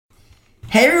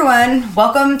Hey everyone,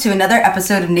 welcome to another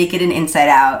episode of Naked and Inside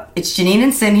Out. It's Janine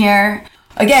and Sin here.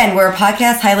 Again, we're a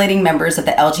podcast highlighting members of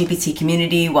the LGBT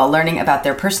community while learning about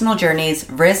their personal journeys,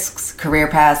 risks, career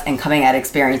paths, and coming out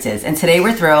experiences. And today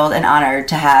we're thrilled and honored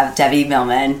to have Debbie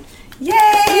Millman.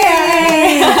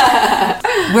 Yay!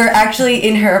 We're actually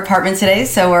in her apartment today,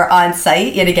 so we're on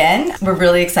site yet again. We're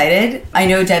really excited. I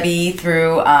know Debbie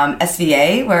through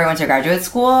SVA, where I went to graduate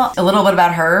school. A little bit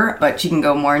about her, but she can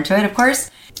go more into it, of course.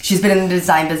 She's been in the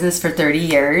design business for 30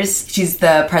 years. She's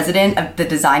the president of the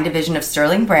design division of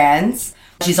Sterling Brands.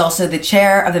 She's also the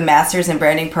chair of the Masters in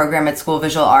Branding program at School of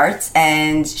Visual Arts,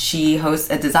 and she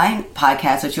hosts a design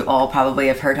podcast, which you all probably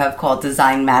have heard of, called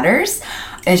Design Matters.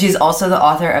 And she's also the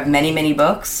author of many, many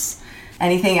books.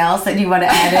 Anything else that you want to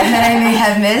add in that I may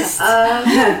have missed?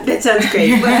 That sounds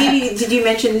great. Well, maybe, did you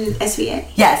mention SVA?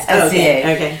 Yes, SVA.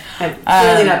 Okay. I'm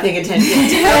clearly not paying attention. 2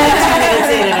 minutes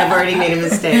in and I've already made a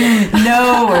mistake.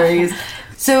 No worries.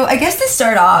 So I guess to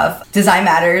start off, Design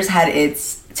Matters had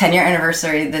its 10-year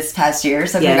anniversary this past year,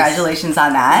 so congratulations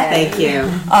on that. Thank you.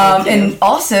 And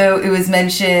also, it was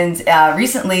mentioned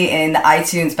recently in the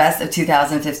iTunes Best of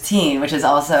 2015, which is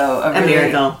also a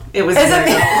miracle. It was a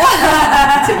miracle.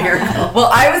 It's a miracle. Well,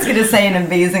 I was going to say an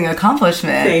amazing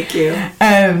accomplishment. Thank you.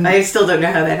 I still don't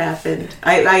know how that happened.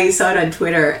 I saw it on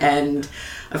Twitter, and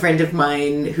a friend of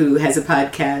mine who has a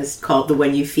podcast called The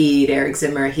One You Feed, Eric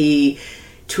Zimmer, he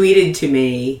tweeted to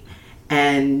me,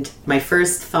 and my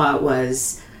first thought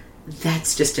was,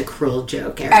 that's just a cruel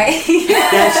joke, Eric.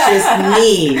 That's just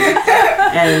mean.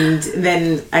 And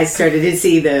then I started to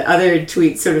see the other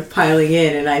tweets sort of piling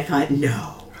in, and I thought,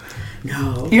 no.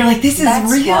 You're like, this is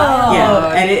real. Wild.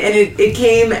 Yeah, and it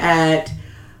came at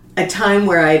a time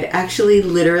where I'd actually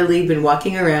literally been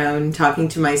walking around talking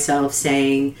to myself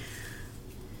saying,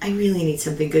 I really need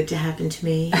something good to happen to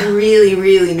me. I really,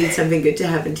 really need something good to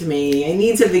happen to me. I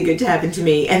need something good to happen to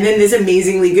me. And then this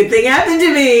amazingly good thing happened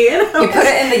to me. You put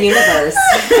it in the universe.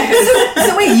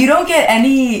 So wait, you don't get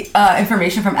any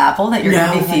information from Apple that you're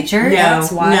going to be featured? No,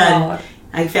 that's wild. None.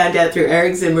 I found out through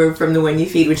Eric Zimmer from The One You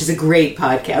Feed, which is a great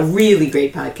podcast, a really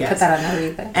great podcast. Put that on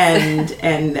everything.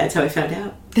 And that's how I found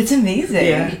out. That's amazing.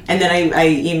 Yeah. And then I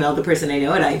emailed the person I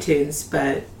know at iTunes,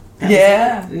 but...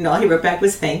 And all he wrote back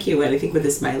was thank you, and I think with a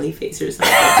smiley face or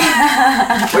something.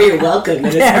 Or you're welcome, and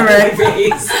a smiley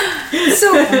face.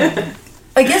 So,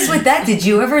 I guess with that, did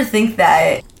you ever think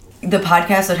that the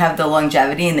podcast would have the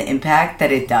longevity and the impact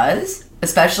that it does?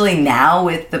 Especially now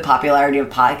with the popularity of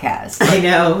podcasts. I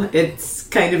know. It's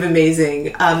kind of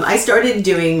amazing. I started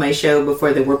doing my show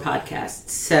before there were podcasts.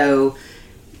 So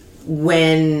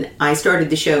when I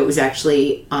started the show, it was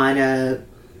actually on a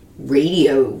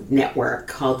radio network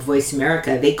called Voice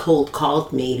America. They cold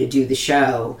called me to do the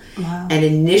show. Wow. And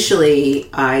initially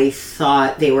I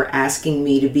thought they were asking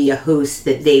me to be a host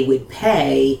that they would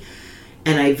pay,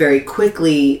 and I very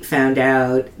quickly found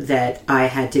out that I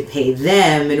had to pay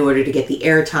them in order to get the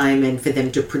airtime and for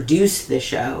them to produce the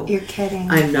show. You're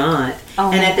kidding. I'm not.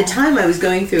 And at the time I was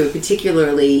going through a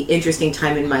particularly interesting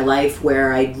time in my life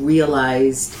where I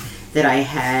realized that I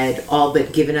had all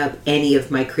but given up any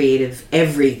of my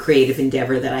every creative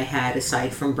endeavor that I had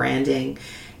aside from branding,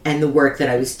 and the work that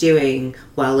I was doing,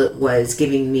 while it was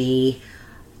giving me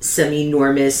some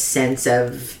enormous sense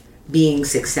of being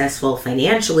successful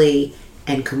financially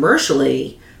and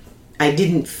commercially, I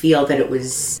didn't feel that it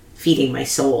was feeding my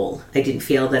soul. I didn't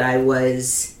feel that I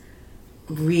was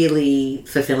really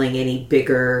fulfilling any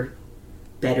bigger,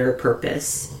 better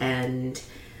purpose. And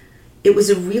it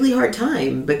was a really hard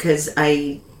time because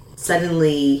I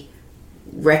suddenly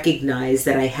recognized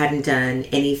that I hadn't done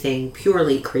anything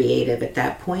purely creative at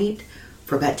that point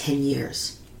for about 10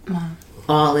 years. Wow.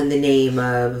 All in the name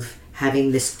of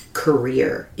having this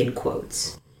career, in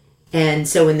quotes. And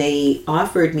so when they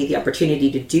offered me the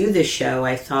opportunity to do this show,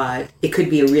 I thought it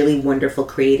could be a really wonderful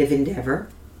creative endeavor.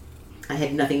 I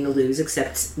had nothing to lose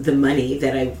except the money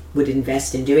that I would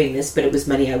invest in doing this, but it was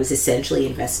money I was essentially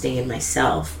investing in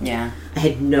myself. Yeah. I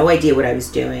had no idea what I was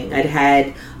doing. I'd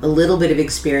had a little bit of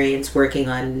experience working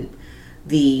at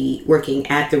the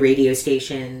radio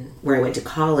station where I went to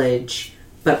college,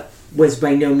 but was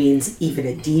by no means even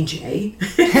a DJ.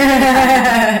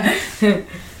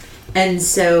 And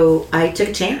so I took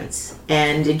a chance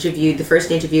and interviewed. The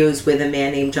first interview was with a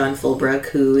man named John Fulbrook,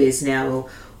 who is now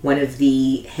one of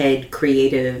the head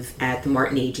creative at the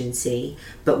Martin Agency,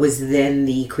 but was then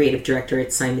the creative director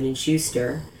at Simon &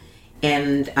 Schuster.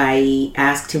 And I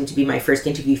asked him to be my first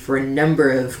interview for a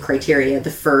number of criteria. The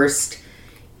first,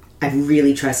 I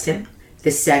really trust him.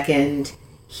 The second,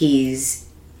 he's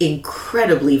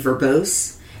incredibly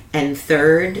verbose And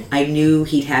third, I knew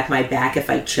he'd have my back if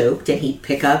I choked, and he'd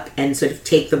pick up and sort of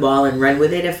take the ball and run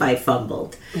with it if I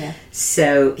fumbled. Yeah.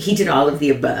 So he did all of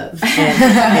the above.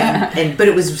 But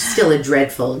it was still a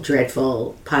dreadful,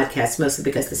 dreadful podcast, mostly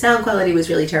because the sound quality was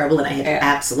really terrible and I had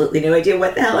absolutely no idea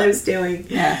what the hell I was doing.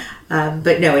 Yeah.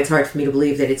 But no, it's hard for me to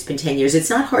believe that it's been 10 years. It's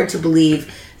not hard to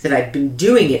believe that I've been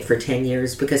doing it for 10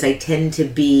 years because I tend to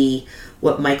be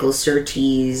what Michael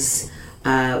Surtees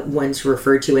once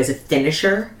referred to as a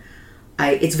finisher.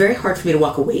 It's very hard for me to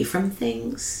walk away from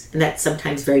things, and that's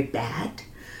sometimes very bad.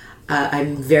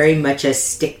 I'm very much a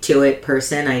stick-to-it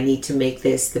person. I need to make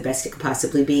this the best it could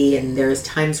possibly be, and there's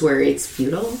times where it's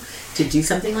futile to do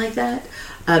something like that.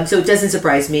 So it doesn't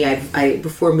surprise me. I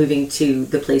before moving to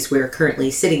the place we're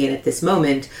currently sitting in at this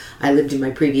moment, I lived in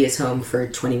my previous home for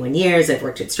 21 years. I've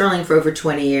worked at Sterling for over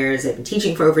 20 years. I've been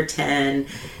teaching for over 10.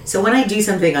 So when I do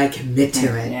something, I commit to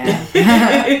it.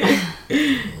 Yeah.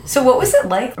 So what was it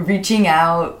like reaching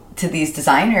out to these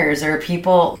designers or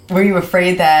people? Were you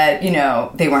afraid that,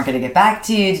 they weren't going to get back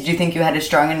to you? Did you think you had a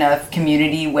strong enough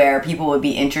community where people would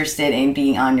be interested in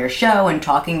being on your show and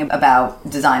talking about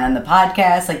design on the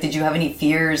podcast? Like, did you have any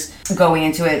fears going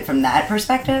into it from that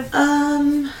perspective?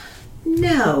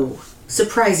 No,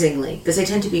 surprisingly, because I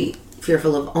tend to be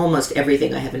fearful of almost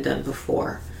everything I haven't done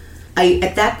before.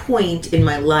 At that point in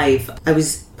my life, I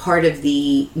was part of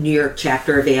the New York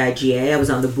chapter of AIGA. I was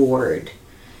on the board.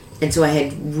 And so I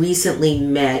had recently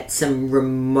met some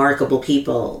remarkable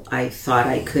people I thought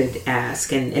I could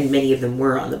ask, and many of them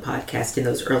were on the podcast in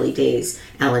those early days.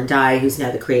 Alan Dye, who's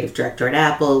now the creative director at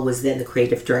Apple, was then the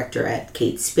creative director at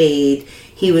Kate Spade.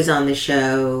 He was on the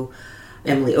show.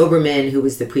 Emily Oberman, who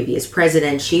was the previous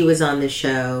president, she was on the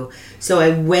show. So I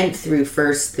went through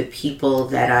first the people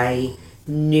that I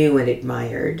knew and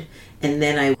admired, and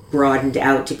then I broadened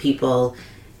out to people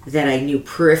that I knew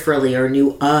peripherally or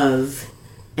knew of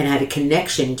and had a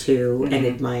connection to and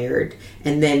admired,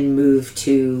 and then moved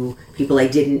to people I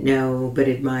didn't know but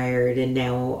admired, and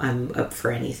now I'm up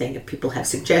for anything. If people have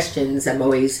suggestions, I'm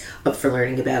always up for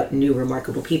learning about new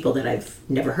remarkable people that I've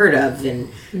never heard of, and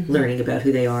learning about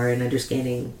who they are and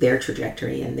understanding their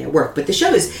trajectory and their work. But the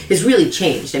show has really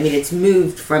changed. I mean, it's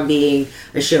moved from being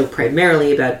a show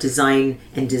primarily about design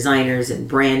and designers and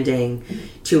branding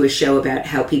to a show about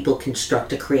how people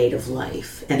construct a creative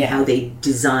life and how they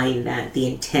design that, the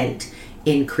intent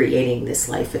in creating this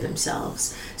life for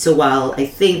themselves. So while I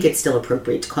think it's still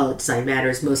appropriate to call it Design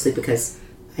Matters, mostly because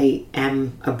I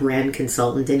am a brand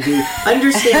consultant and do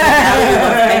understand the value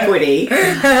of equity,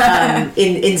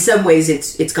 in some ways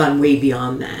it's gone way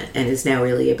beyond that and is now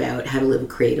really about how to live a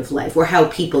creative life or how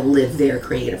people live their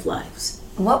creative lives.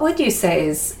 What would you say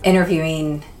is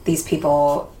interviewing these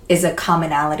people is a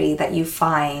commonality that you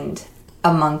find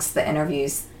amongst the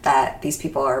interviews that these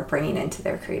people are bringing into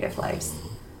their creative lives?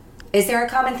 Is there a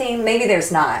common theme? Maybe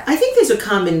there's not. I think there's a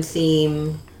common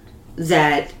theme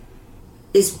that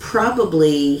is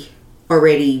probably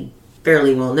already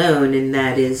fairly well known, and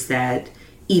that is that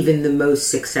even the most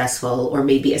successful, or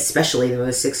maybe especially the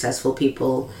most successful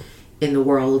people in the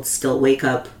world still wake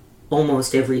up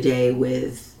almost every day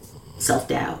with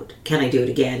self-doubt. Can I do it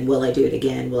again? Will I do it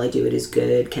again? Will I do it as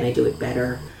good? Can I do it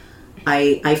better?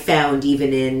 I found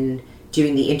even in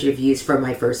doing the interviews for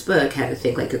my first book, How to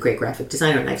Think Like a Great Graphic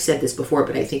Designer, and I've said this before,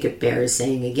 but I think it bears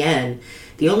saying again,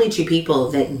 the only two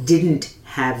people that didn't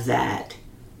have that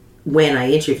when I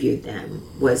interviewed them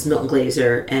was Milton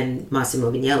Glaser and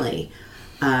Massimo Vignelli.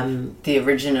 The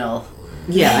original.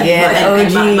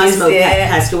 Massimo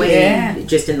passed away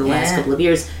just in the last couple of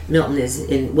years. Milton is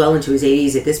well into his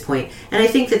 80s at this point, and I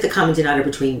think that the common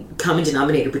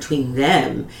denominator between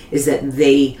them is that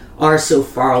they are so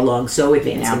far along, so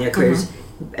advanced in their careers.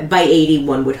 By 80,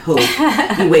 one would hope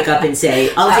you wake up and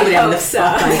say, "I'll do whatever the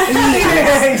fuck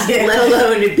I please," let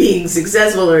alone it being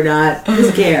successful or not.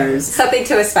 Who cares? Something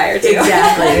to aspire to.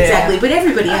 Exactly. But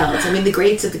everybody else, I mean, the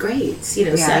greats of the greats,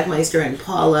 Sagmeister and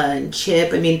Paula and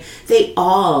Chip, I mean, they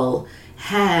all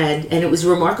had, and it was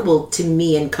remarkable to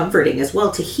me and comforting as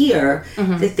well to hear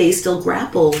that they still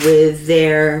grapple with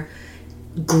their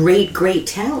great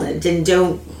talent and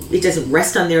they don't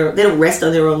rest on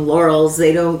their own laurels.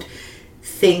 They don't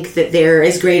think that they're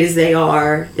as great as they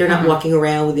are. They're not walking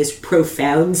around with this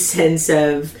profound sense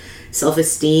of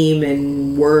self-esteem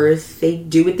and worth. They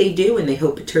do what they do and they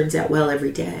hope it turns out well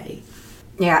every day.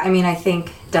 Yeah, I mean, I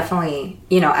think definitely,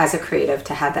 as a creative,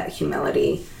 to have that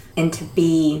humility and to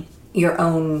be your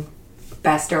own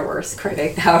best or worst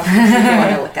critic, however you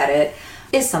want to look at it,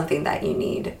 is something that you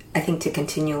need, I think, to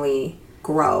continually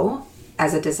grow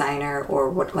as a designer or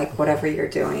whatever you're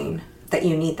doing, that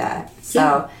you need that.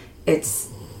 So it's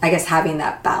I guess, having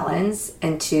that balance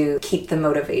and to keep the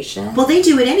motivation? Well, they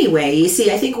do it anyway. You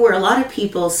see, I think where a lot of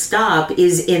people stop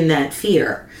is in that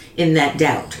fear, in that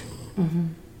doubt.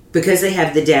 Because they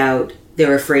have the doubt,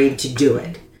 they're afraid to do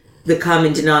it. The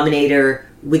common denominator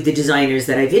with the designers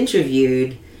that I've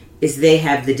interviewed is they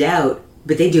have the doubt,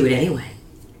 but they do it anyway.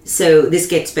 So this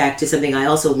gets back to something I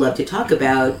also love to talk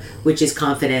about, which is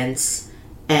confidence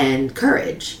and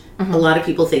courage. A lot of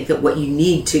people think that what you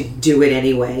need to do it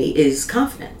anyway is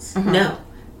confidence. No.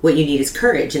 What you need is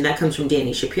courage. And that comes from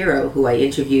Dani Shapiro, who I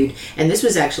interviewed. And this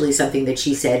was actually something that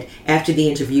she said after the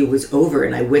interview was over,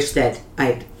 and I wish that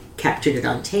I'd captured it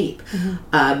on tape,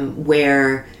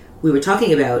 where we were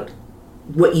talking about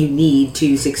what you need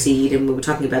to succeed, and we were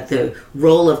talking about the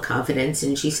role of confidence,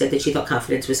 and she said that she thought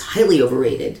confidence was highly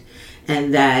overrated,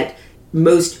 and that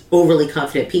most overly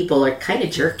confident people are kind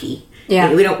of jerky.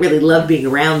 Yeah. We don't really love being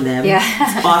around them. Yeah.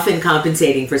 It's often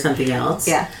compensating for something else.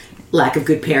 Yeah. Lack of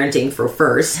good parenting for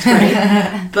first,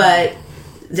 right? But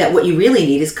that what you really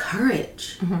need is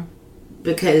courage.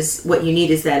 Because what you need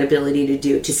is that ability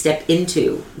to step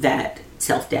into that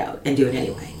self-doubt and do it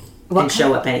anyway. And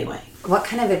show up anyway. What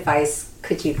kind of advice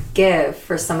could you give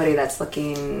for somebody that's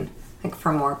looking like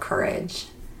for more courage?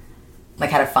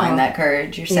 Like how to find that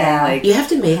courage, you're saying? Yeah. Like You have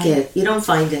to make it. You don't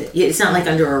find it. It's not like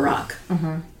under a rock.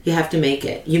 You have to make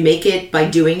it. You make it by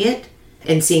doing it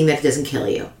and seeing that it doesn't kill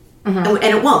you. And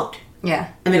it won't. Yeah.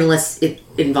 I mean, unless it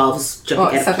involves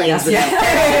jumping out of planes.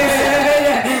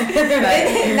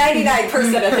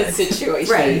 99% of the situations.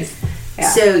 Right. Yeah.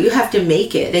 So you have to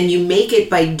make it. And you make it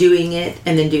by doing it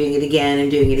and then doing it again and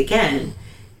doing it again.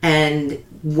 And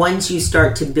once you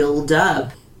start to build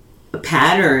up a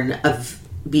pattern of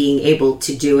being able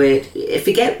to do it,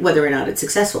 forget whether or not it's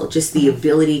successful, just the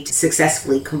ability to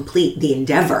successfully complete the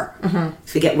endeavor.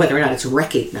 Forget whether or not it's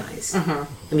recognized. I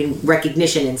mean,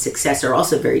 recognition and success are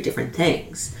also very different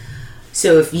things.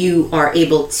 So if you are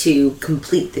able to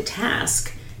complete the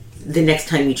task, the next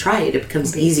time you try it, it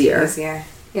becomes easier. Yeah.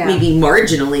 Maybe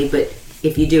marginally, but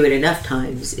if you do it enough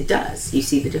times, it does. You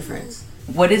see the difference.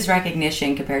 what is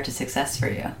recognition compared to success for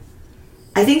you?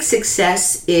 I think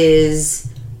success is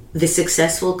the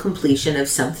successful completion of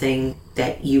something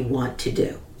that you want to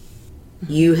do.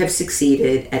 You have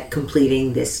succeeded at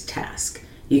completing this task.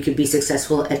 You could be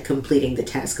successful at completing the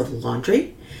task of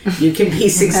laundry. You can be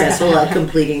successful at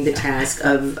completing the task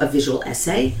of a visual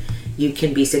essay. You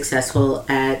can be successful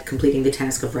at completing the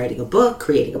task of writing a book,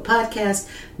 creating a podcast,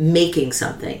 making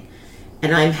something.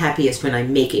 And I'm happiest when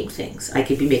I'm making things. I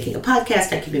could be making a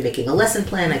podcast, I could be making a lesson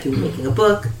plan, I could be making a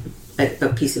book, a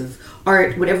piece of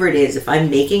art, whatever it is. If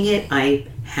I'm making it, I'm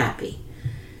happy.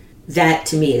 That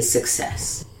to me is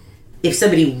success. If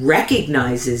somebody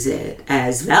recognizes it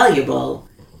as valuable,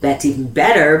 that's even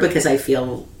better because I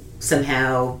feel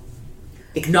somehow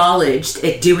acknowledged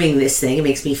at doing this thing. It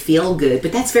makes me feel good,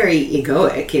 but that's very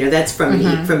egoic. You know, that's from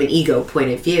an ego point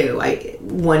of view.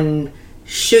 One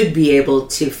should be able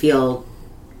to feel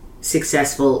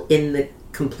successful in the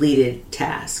completed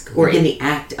task or in the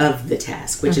act of the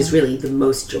task, which is really the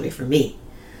most joy for me.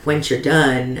 Once you're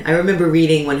done, I remember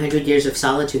reading 100 Years of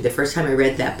Solitude. The first time I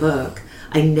read that book,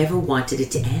 I never wanted it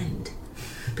to end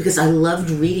because I loved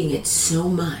reading it so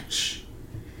much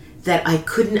that I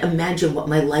couldn't imagine what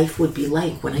my life would be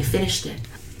like when I finished it.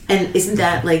 And isn't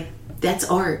that like, that's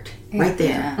art right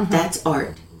there. Yeah. That's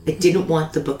art. I didn't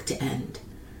want the book to end.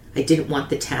 I didn't want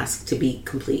the task to be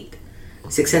complete.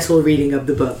 Successful reading of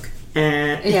the book. But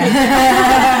I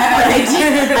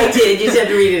did. You just have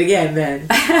to read it again then.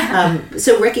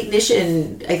 So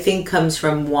recognition, I think, comes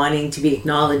from wanting to be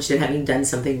acknowledged and having done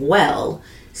something well.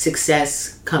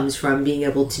 Success comes from being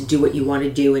able to do what you want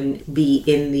to do and be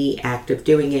in the act of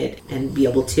doing it and be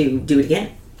able to do it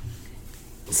again.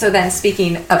 So then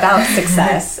speaking about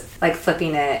success, like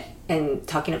flipping it and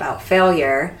talking about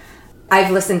failure, I've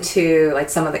listened to like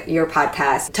some of your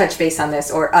podcasts, touch base on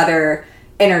this, or other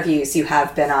interviews you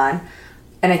have been on.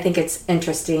 And I think it's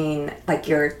interesting, like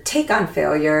your take on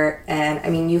failure. And I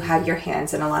mean, you have your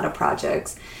hands in a lot of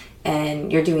projects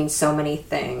and you're doing so many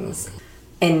things.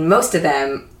 And most of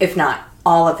them, if not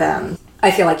all of them, I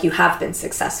feel like you have been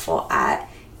successful at.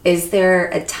 Is there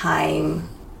a time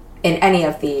in any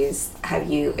of these, have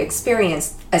you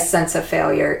experienced a sense of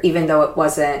failure, even though it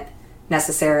wasn't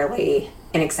necessarily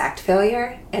an exact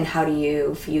failure? And how do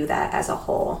you view that as a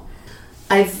whole?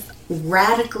 I've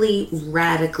radically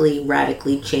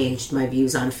changed my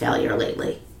views on failure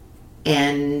lately.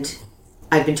 And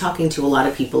I've been talking to a lot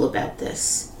of people about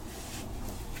this.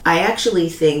 I actually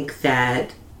think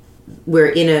that we're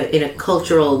in a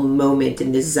cultural moment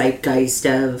in this zeitgeist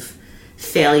of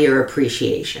failure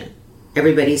appreciation.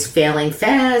 everybody's failing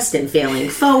fast and failing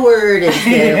forward and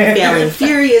failing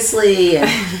furiously, and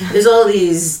there's all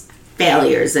these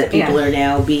failures that people are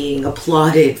now being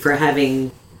applauded for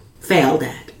having failed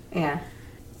at. Yeah.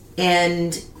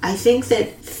 And I think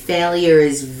that failure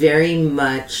is very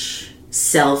much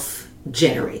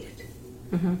self-generated.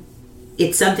 Mm-hmm.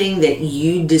 It's something that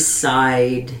you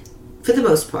decide, for the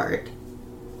most part,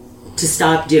 to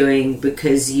stop doing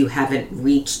because you haven't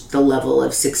reached the level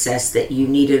of success that you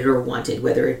needed or wanted,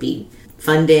 whether it be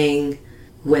funding,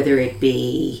 whether it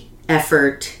be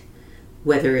effort,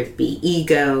 whether it be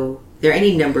ego. There are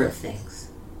any number of things.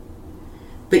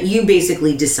 But you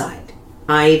basically decide,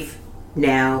 I've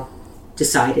now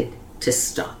decided to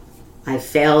stop. I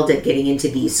failed at getting into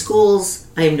these schools.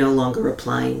 I am no longer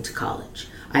applying to college.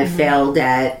 I failed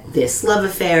at this love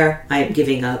affair. I am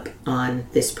giving up on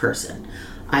this person.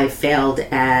 I failed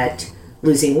at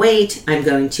losing weight. I'm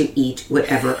going to eat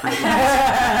whatever I want.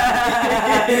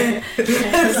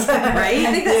 Right?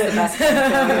 I think that's the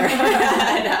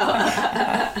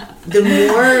best. The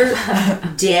more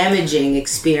damaging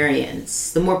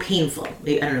experience, the more painful,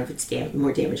 I don't know if it's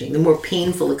more damaging, the more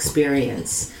painful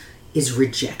experience is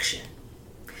rejection.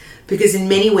 Because in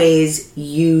many ways,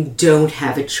 you don't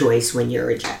have a choice when you're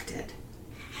rejected.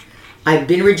 I've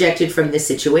been rejected from this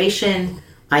situation.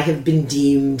 I have been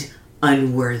deemed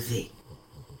unworthy.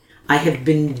 I have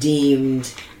been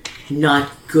deemed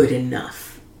not good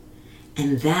enough.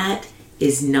 And that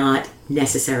is not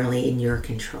necessarily in your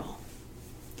control.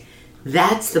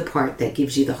 That's the part that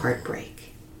gives you the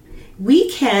heartbreak. We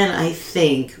can, I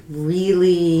think,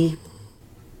 really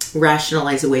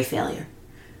rationalize away failure.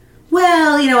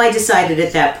 Well, I decided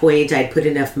at that point I'd put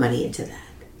enough money into that.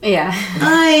 Yeah.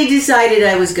 I decided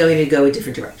I was going to go a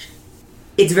different direction.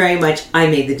 It's very much, I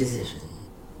made the decision.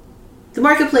 The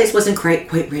marketplace wasn't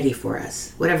quite ready for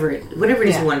us. Whatever it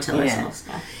is we want to tell ourselves.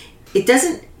 Yeah. It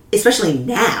doesn't, especially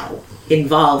now,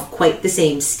 involve quite the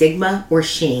same stigma or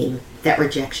shame that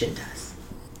rejection does.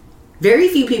 Very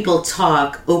few people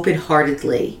talk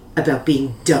open-heartedly about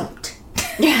being dumped.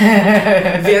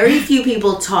 Very few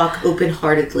people talk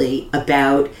open-heartedly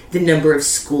about the number of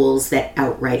schools that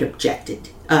outright rejected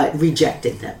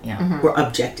them or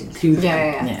objected to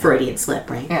them. Freudian slip,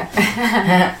 right?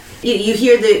 Yeah. You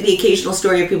hear the occasional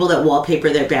story of people that wallpaper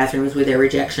their bathrooms with their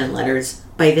rejection letters.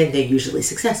 By then, they're usually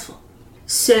successful.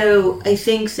 So I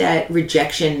think that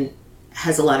rejection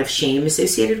has a lot of shame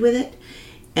associated with it,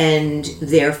 and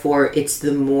therefore it's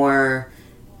the more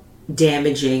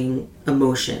damaging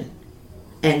emotion.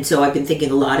 And so I've been thinking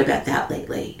a lot about that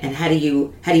lately. And how do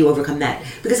you overcome that?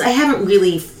 Because I haven't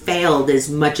really failed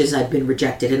as much as I've been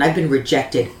rejected. And I've been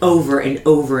rejected over and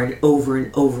over and over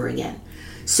and over again.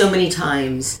 So many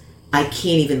times I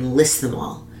can't even list them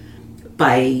all.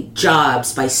 By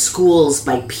jobs, by schools,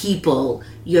 by people.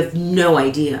 You have no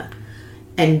idea.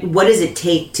 And what does it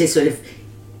take to sort of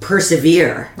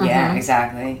persevere? Yeah,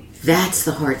 exactly. That's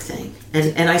the hard thing.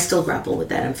 And I still grapple with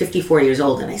that. I'm 54 years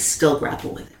old and I still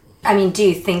grapple with it. I mean, do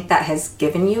you think that has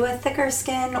given you a thicker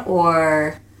skin,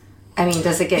 or,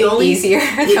 does it get easier?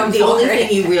 The only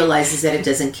thing you realize is that it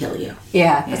doesn't kill you.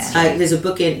 Yeah. There's a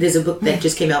book that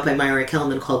just came out by Myra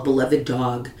Kelman called Beloved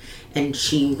Dog, and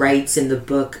she writes in the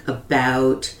book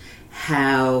about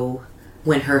how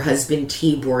when her husband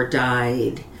Tibor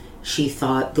died, she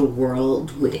thought the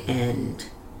world would end,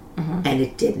 and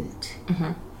it didn't.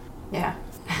 Mm-hmm. Yeah.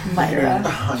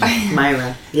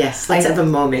 Myra, yes. Let's have a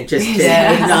moment just to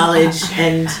acknowledge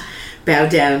and bow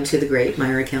down to the great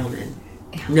Myra Kelman.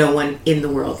 Yeah. No one in the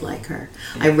world like her.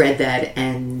 I read that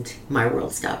and my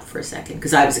world stopped for a second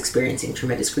because I was experiencing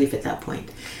tremendous grief at that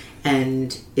point.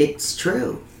 And it's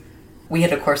true. We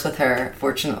had a course with her,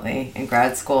 fortunately, in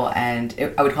grad school,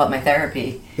 and I would call it my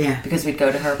therapy. Yeah. Because we'd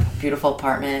go to her beautiful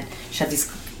apartment. She had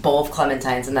these bowl of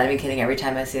clementines. I'm not even kidding. Every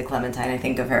time I see a clementine, I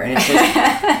think of her. And it's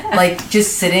just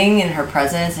just sitting in her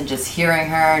presence and just hearing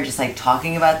her and just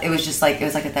talking about it was just it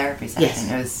was like a therapy session.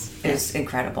 Yes. It was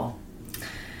incredible.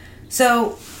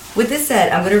 So with this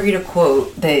said, I'm going to read a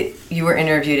quote that you were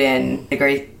interviewed in The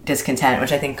Great Discontent,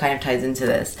 which I think kind of ties into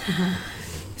this. Mm-hmm.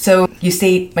 So you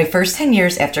state, my first 10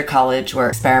 years after college were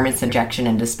experiments, rejection,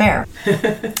 and despair.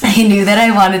 I knew that I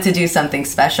wanted to do something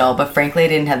special, but frankly, I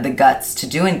didn't have the guts to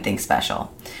do anything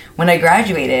special. When I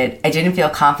graduated, I didn't feel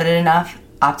confident enough,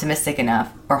 optimistic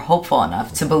enough, or hopeful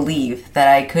enough to believe that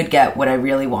I could get what I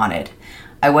really wanted.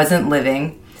 I wasn't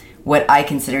living what I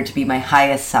considered to be my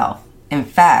highest self. In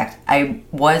fact, I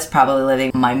was probably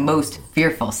living my most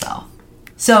fearful self.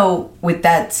 So with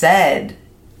that said,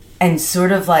 and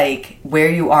sort of where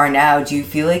you are now, do you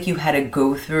feel like you had to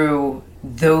go through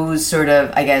those sort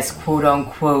of, I guess, quote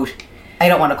unquote, I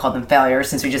don't want to call them failures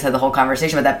since we just had the whole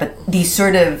conversation about that, but these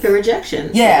sort of... The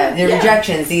rejections. Yeah, the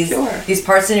rejections. Sure. These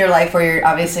parts in your life where you're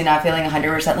obviously not feeling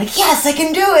 100% like, yes, I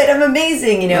can do it, I'm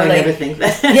amazing, you know? I like, never think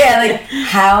that. Yeah, like,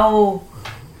 how...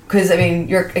 Because, I mean,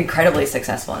 you're incredibly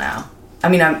successful now. I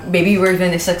mean, maybe you were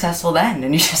even successful then,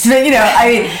 and you just, you know, I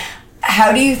mean,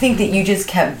 how do you think that you just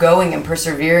kept going and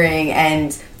persevering,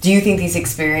 and do you think these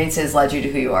experiences led you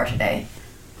to who you are today?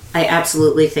 I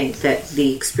absolutely think that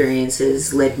the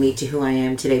experiences led me to who I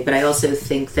am today, but I also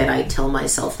think that I tell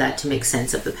myself that to make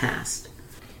sense of the past.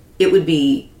 It would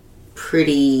be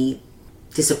pretty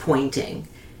disappointing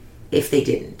if they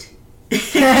didn't.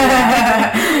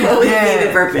 What would be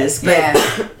the purpose? But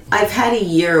I've had a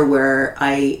year where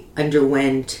I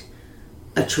underwent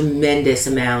a tremendous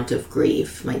amount of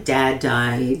grief. My dad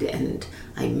died, and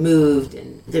I moved,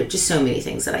 and there are just so many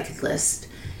things that I could list.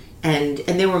 And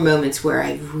there were moments where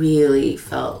I really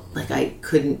felt like I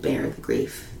couldn't bear the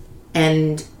grief.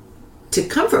 And to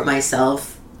comfort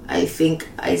myself, I think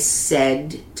I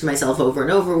said to myself over and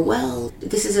over, well,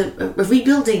 this is a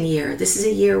rebuilding year. This is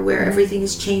a year where everything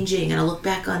is changing. And I'll look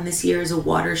back on this year as a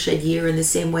watershed year in the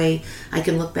same way I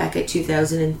can look back at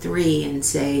 2003 and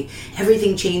say,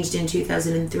 everything changed in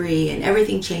 2003 and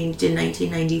everything changed in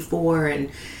 1994.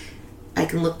 And I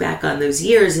can look back on those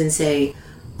years and say,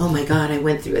 oh my God,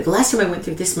 the last time I went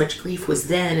through this much grief was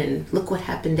then, and look what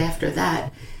happened after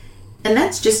that. And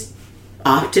that's just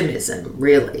optimism,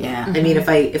 really. Yeah. I mean, if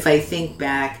I think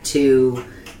back to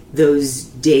those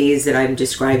days that I'm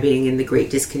describing in the Great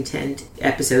Discontent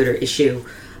episode or issue,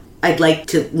 I'd like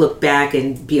to look back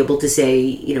and be able to say,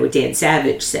 you know, what Dan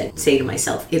Savage said, say to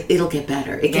myself, it'll get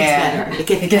better. It gets better. It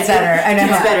gets better. I know. It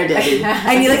gets better, Debbie.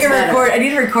 I need I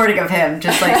need a recording of him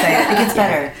just like saying, it gets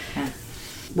better. Yeah.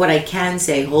 What I can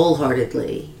say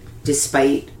wholeheartedly,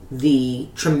 despite the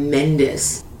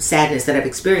tremendous sadness that I've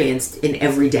experienced in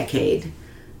every decade,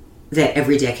 that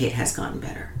every decade has gotten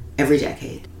better. Every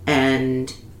decade.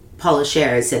 And Paula Scher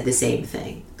has said the same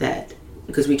thing, that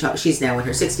because she's now in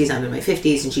her 60s, I'm in my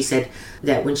 50s, and she said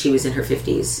that when she was in her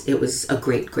 50s, it was a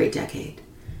great, great decade.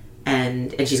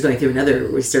 And she's going through another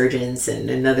resurgence and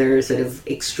another sort of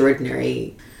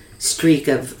extraordinary streak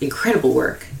of incredible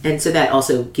work. And so that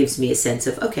also gives me a sense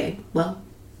of, okay, well,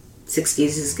 60s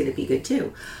is going to be good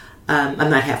too.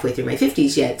 I'm not halfway through my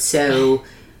 50s yet, so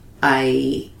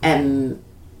I am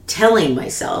telling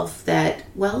myself that,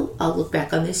 well, I'll look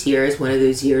back on this year as one of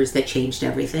those years that changed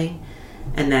everything,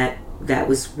 and that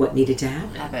was what needed to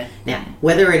happen. Now,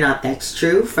 whether or not that's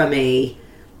true from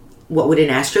what would an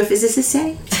astrophysicist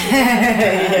say?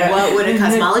 What would a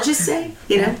cosmologist say?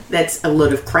 You know, that's a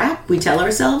load of crap we tell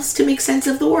ourselves to make sense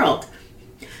of the world.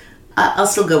 I'll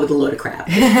still go with a load of crap.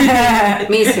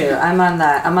 Me too. I'm on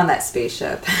that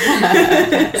spaceship.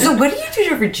 So what do you do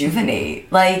to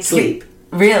rejuvenate? Like sleep.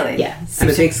 Really? Yeah. I'm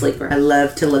a big sleeper. I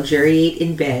love to luxuriate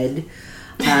in bed.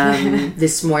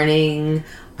 This morning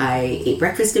I ate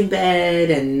breakfast in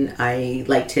bed, and I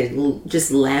like to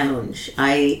just lounge.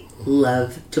 I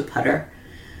love to putter,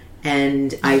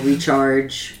 and I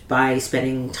recharge by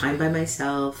spending time by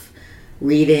myself,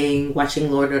 reading,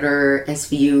 watching Law & Order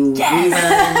SVU reruns.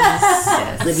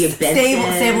 Yes. Olivia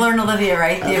Benson. Stabler and Olivia,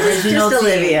 right? The original Just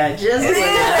Olivia.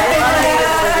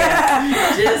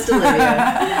 Just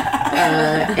Olivia.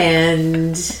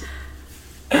 And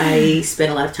I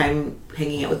spend a lot of time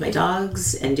hanging out with my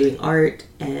dogs and doing art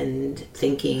and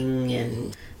thinking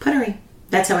and puttering.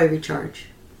 That's how I recharge.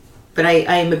 But I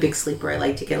am a big sleeper. I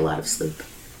like to get a lot of sleep.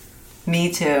 Me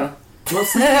too. Well,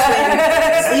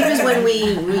 sleep is when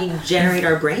we regenerate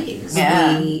our brains.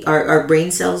 Yeah. Our brain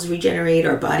cells regenerate,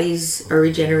 our bodies are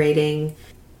regenerating.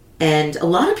 And a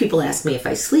lot of people ask me if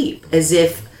I sleep, as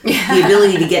if the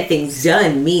ability to get things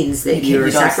done means that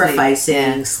you're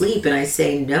sacrificing sleep. And I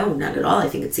say, no, not at all. I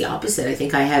think it's the opposite. I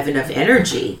think I have enough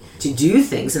energy to do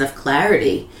things, enough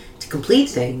clarity to complete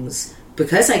things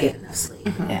because I get enough sleep.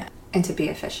 Mm-hmm. Yeah. And to be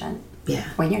efficient. Yeah.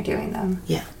 When you're doing them.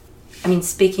 Yeah. I mean,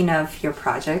 speaking of your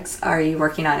projects, are you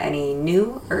working on any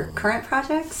new or current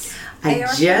projects? I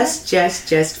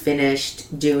just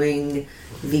finished doing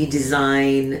the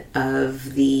design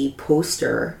of the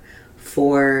poster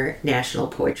for National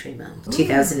Poetry Month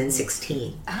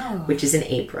 2016, which is in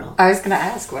April. I was going to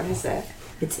ask, what is it?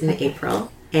 It's in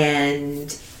April,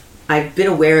 and I've been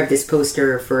aware of this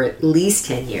poster for at least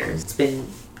 10 years.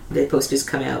 The poster's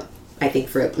come out, I think,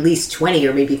 for at least 20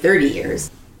 or maybe 30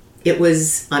 years. It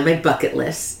was on my bucket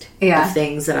list of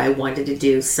things that I wanted to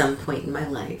do some point in my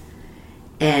life.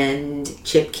 And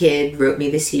Chip Kidd wrote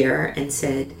me this year and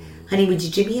said, honey, would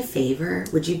you do me a favor?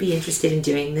 Would you be interested in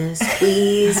doing this?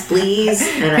 Please, please.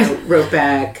 And I wrote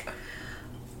back,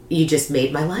 you just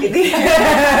made my life. You don't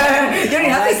even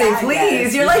have to say please.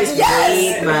 you're like, just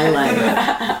yes! made my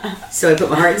life. So I put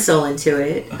my heart and soul into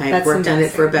it. I That's worked on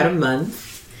it for amazing. about a month.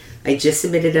 I just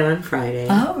submitted it on Friday.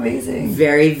 Oh, amazing.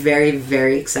 Very, very,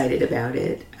 very excited about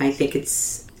it. I think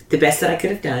it's the best that I could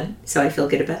have done, so I feel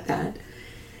good about that.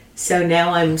 So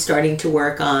now I'm starting to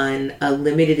work on a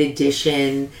limited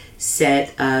edition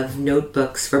set of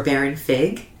notebooks for Baron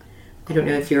Fig. I don't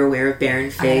know if you're aware of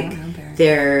Baron Fig. I don't know Baron.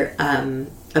 They're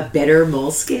a better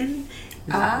moleskin.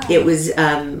 It was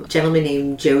a gentleman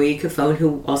named Joey Cofone,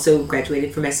 who also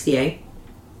graduated from SVA,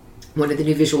 one of the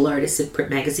new visual artists of Print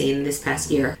Magazine this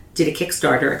past year, did a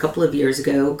Kickstarter a couple of years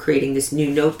ago creating this new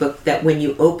notebook that when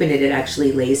you open it, it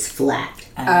actually lays flat.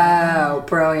 Oh,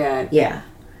 brilliant. Yeah.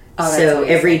 Oh, that's So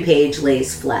amazing. every page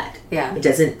lays flat. Yeah. It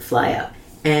doesn't fly up.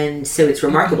 And so it's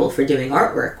remarkable for doing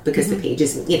artwork because the page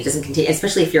isn't, it doesn't continue,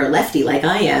 especially if you're a lefty like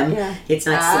I am, Yeah. it's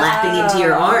not slapping into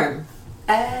your arm.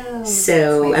 Oh.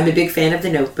 So I'm a big fan of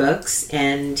the notebooks,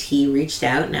 and he reached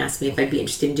out and asked me if I'd be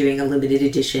interested in doing a limited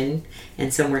edition.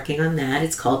 And so I'm working on that.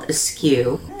 It's called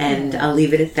Askew, and I'll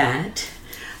leave it at that.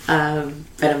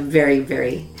 But I'm very,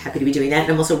 very happy to be doing that.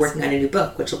 And I'm also working on a new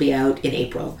book, which will be out in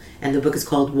April. And the book is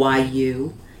called Why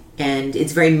You? And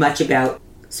it's very much about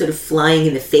sort of flying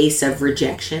in the face of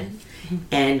rejection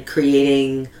and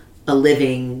creating a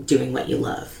living doing what you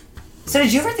love. So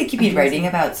did you ever think you'd be writing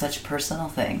about such personal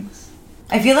things?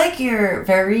 I feel like you're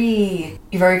very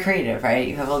creative, right?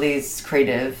 You have all these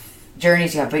creative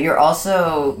journeys you have, but you're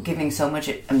also giving so much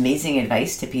amazing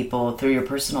advice to people through your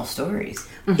personal stories.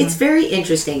 It's very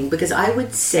interesting because I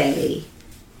would say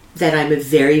that I'm a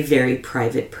very, very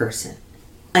private person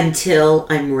until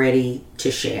I'm ready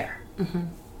to share.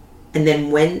 And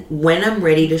then when I'm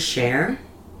ready to share,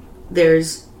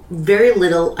 there's very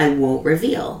little I won't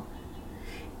reveal.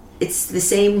 It's the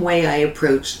same way I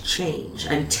approach change.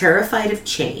 I'm terrified of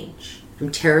change.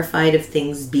 I'm terrified of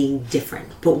things being different.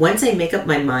 But once I make up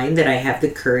my mind that I have the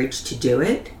courage to do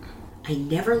it, I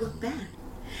never look back.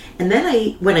 And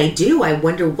then when I do, I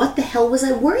wonder, what the hell was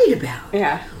I worried about?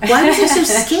 Yeah. Why was I so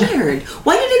scared?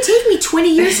 Why did it take me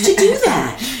 20 years to do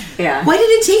that? Yeah. Why did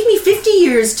it take me 50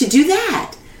 years to do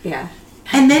that? Yeah.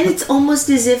 And then it's almost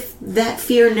as if that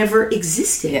fear never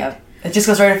existed. Yeah. It just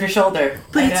goes right off your shoulder.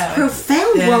 But I it's know.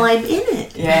 profound Yeah. while I'm in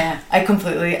it. Yeah. I can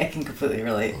completely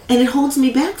relate. And it holds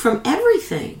me back from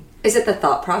everything. Is it the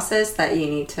thought process that you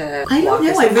need to I don't walk know.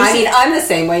 yourself- I mean, I'm the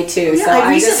same way too. Yeah, so I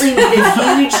recently just...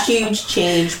 made a huge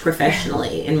change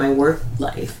professionally in my work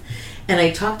life. And I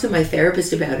talked to my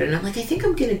therapist about it, and I'm like, I think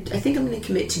I'm gonna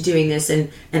commit to doing this and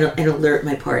alert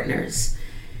my partners.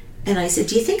 And I said,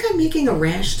 do you think I'm making a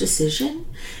rash decision?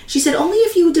 She said, only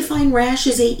if you define rash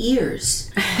as 8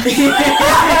 years. She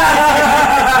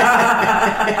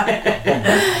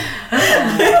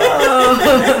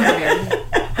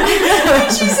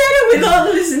said it with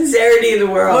all the sincerity in the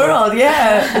world.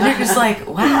 Yeah. And you're just like,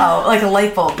 wow. Like a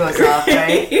light bulb goes off,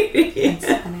 right?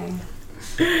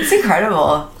 It's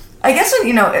incredible. I guess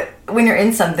when you're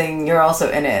in something, you're also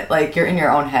in it. Like you're in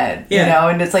your own head, Yeah.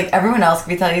 And it's like everyone else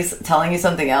could be telling you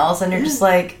something else, and you're just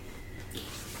like,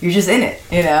 you're just in it,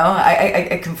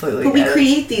 I completely. But we get it.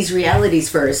 create these realities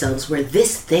for ourselves where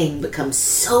this thing becomes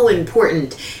so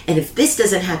important, and if this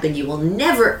doesn't happen, you will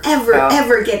never, ever,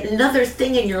 ever get another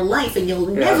thing in your life, and you'll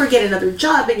never get another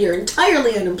job, and you're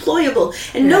entirely unemployable,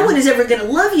 and no one is ever going to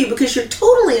love you because you're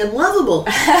totally unlovable.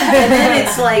 And then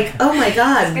it's like, oh my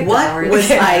God, what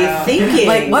was I thinking?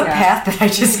 Like, what path did I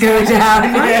just go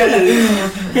down? Right.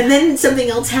 And then something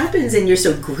else happens, and you're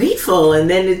so grateful, and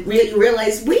then you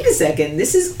realize, wait a second,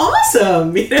 this is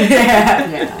awesome.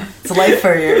 Yeah. It's life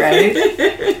for you, right?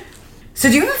 So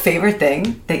do you have a favorite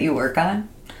thing that you work on?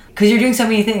 Because you're doing so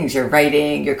many things. You're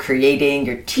writing, you're creating,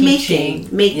 you're teaching.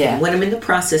 Making. Yeah. When I'm in the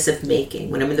process of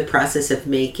making, when I'm in the process of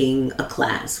making a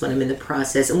class, when I'm in the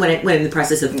process, and when I'm in the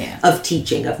process of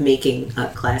teaching, of making a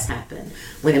class happen,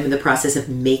 when I'm in the process of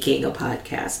making a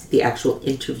podcast, the actual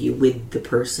interview with the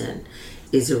person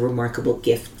is a remarkable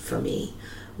gift for me.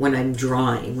 When I'm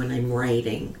drawing, when I'm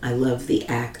writing, I love the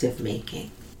act of making.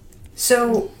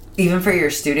 So even for your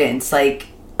students, like,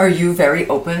 are you very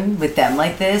open with them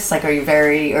like this? Like, are you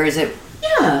very, or is it?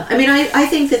 Yeah, I mean, I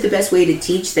think that the best way to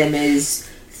teach them is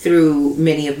through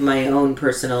many of my own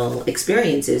personal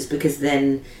experiences, because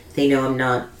then they know I'm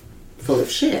not full of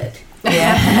shit.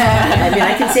 Yeah. I mean,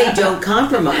 I can say don't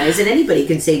compromise, and anybody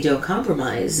can say don't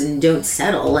compromise, and don't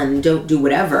settle, and don't do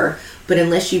whatever. But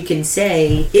unless you can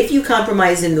say, if you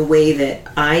compromise in the way that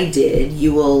I did,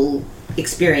 you will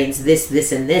experience this,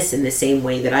 this, and this in the same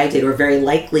way that I did, or very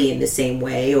likely in the same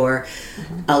way, or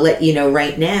I'll let you know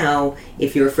right now,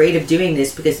 if you're afraid of doing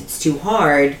this because it's too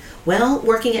hard, well,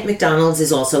 working at McDonald's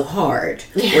is also hard.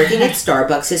 Working at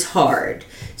Starbucks is hard.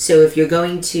 So if you're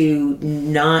going to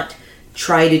not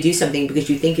try to do something because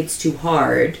you think it's too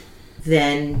hard,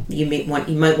 then you might want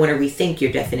to rethink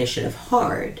your definition of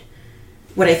hard.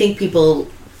 What I think people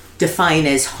define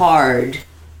as hard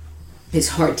is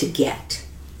hard to get.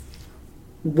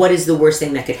 What is the worst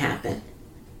thing that could happen?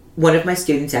 One of my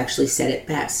students actually said it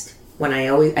best. When I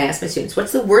ask my students,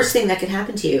 what's the worst thing that could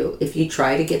happen to you if you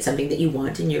try to get something that you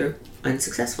want and you're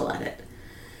unsuccessful at it?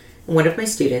 And one of my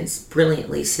students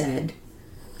brilliantly said,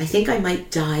 I think I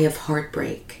might die of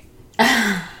heartbreak.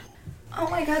 Oh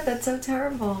my God, that's so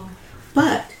terrible.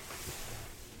 But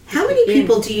how many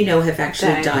people do you know have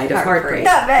actually died of heartbreak?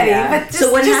 Not many, but just,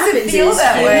 so what just happens to feel is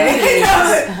that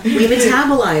way. we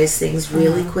metabolize things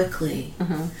really quickly.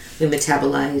 We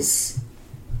metabolize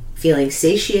feeling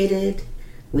satiated.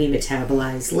 We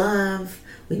metabolize love.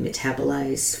 We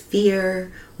metabolize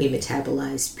fear. We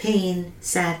metabolize pain,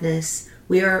 sadness.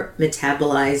 We are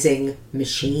metabolizing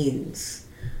machines.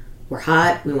 We're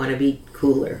hot. We want to be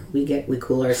cooler. We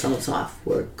cool ourselves off.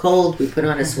 We're cold. We put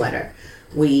on a sweater.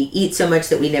 We eat so much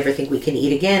that we never think we can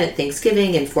eat again at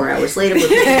Thanksgiving, and 4 hours later we're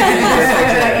putting it in the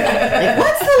refrigerator. Like,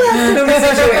 what's the leftover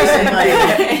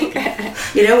situation?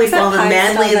 You know, we fall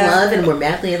madly in love, and we're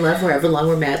madly in love however long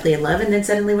we're madly in love, and then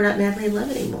suddenly we're not madly in love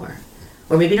anymore.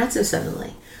 Or maybe not so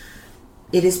suddenly.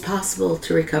 It is possible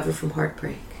to recover from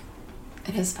heartbreak.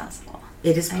 It is possible.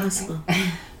 It is possible.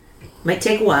 Might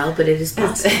take a while, but it is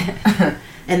possible.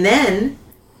 And then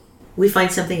we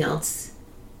find something else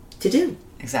to do.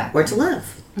 Exactly. Or to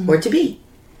love. Or to be.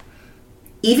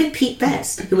 Even Pete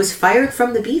Best, who was fired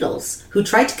from the Beatles, who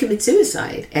tried to commit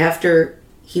suicide after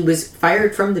he was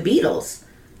fired from the Beatles,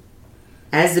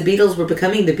 as the Beatles were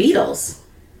becoming the Beatles,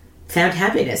 found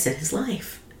happiness in his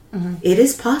life. It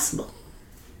is possible.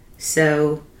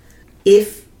 So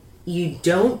if you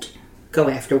don't go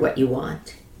after what you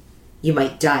want, you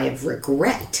might die of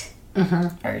regret.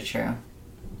 Very true.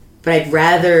 But I'd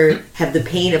rather have the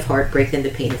pain of heartbreak than the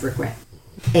pain of regret.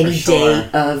 Any day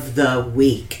of the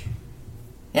week.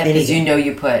 Yeah, because you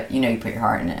put your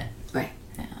heart in it. Right.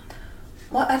 Yeah.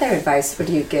 What other advice would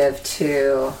you give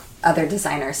to other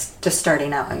designers just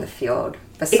starting out in the field?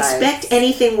 Expect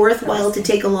anything worthwhile to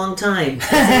take a long time.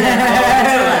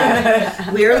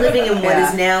 We are living in what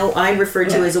is now I refer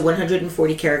to as a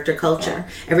 140 character culture.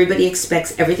 Everybody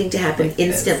expects everything to happen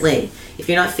instantly. If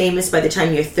you're not famous by the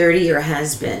time you're 30, you're a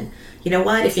has-been. You know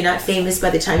what? If you're not famous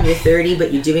by the time you're 30,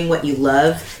 but you're doing what you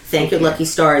love, thank your lucky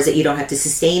stars that you don't have to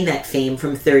sustain that fame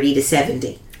from 30 to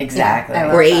 70. Exactly.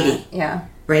 Or 80. That. Yeah.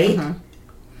 Right?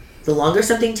 The longer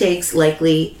something takes,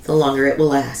 likely the longer it will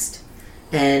last.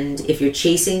 And if you're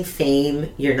chasing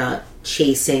fame, you're not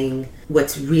chasing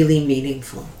what's really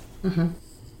meaningful.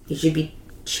 You should be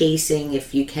chasing,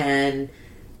 if you can,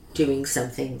 doing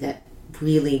something that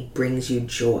really brings you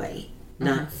joy,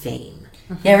 not fame.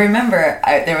 Yeah, remember,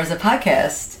 there was a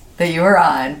podcast that you were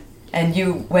on, and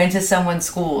you went to someone's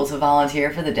school to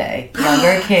volunteer for the day.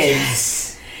 Younger kids.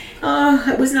 Yes. Oh,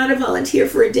 I was not a volunteer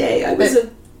for a day. I was a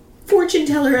fortune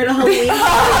teller at a Halloween. Sorry.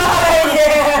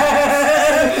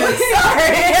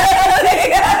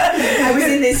 I was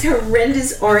in this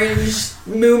horrendous orange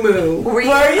moo-moo. Were you?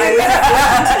 I was a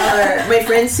fortune teller. My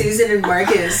friends Susan and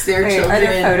Marcus, their children. Are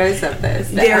there photos of this?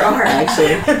 There are,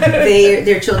 actually.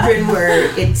 Their children were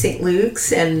in St.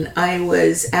 Luke's, and I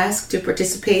was asked to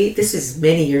participate. This is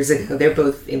many years ago. They're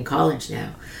both in college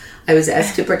now. I was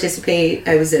asked to participate.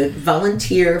 I was a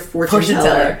volunteer fortune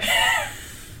teller.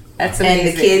 That's amazing.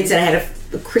 And the kids, and I had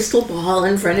a crystal ball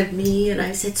in front of me, and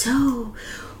I said, so,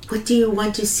 what do you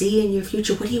want to see in your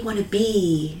future? What do you want to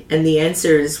be? And the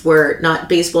answers were not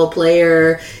baseball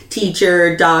player,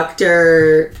 teacher,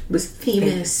 doctor. It was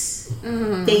famous.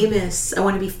 Famous. I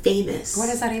want to be famous. What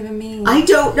does that even mean? I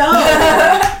don't know.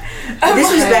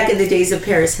 This was back in the days of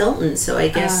Paris Hilton, so I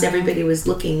guess everybody was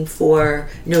looking for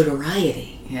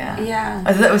notoriety. Yeah.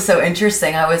 I thought that was so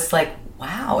interesting. I was like,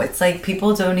 wow, it's like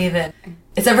people don't even...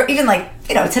 It's ever, even like,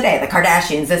 today, the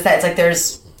Kardashians, this, that, it's like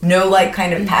there's no like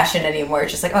kind of passion anymore.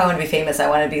 It's just like, oh, I want to be famous. I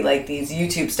want to be like these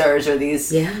YouTube stars or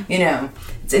these,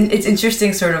 it's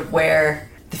interesting sort of where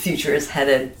the future is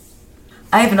headed.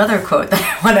 I have another quote that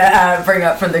I want to bring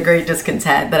up from The Great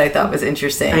Discontent that I thought was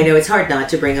interesting. I know, it's hard not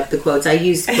to bring up the quotes. I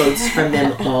use quotes from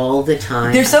them all the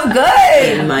time. They're so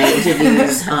good! In my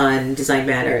interviews on Design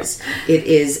Matters. It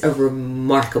is a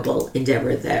remarkable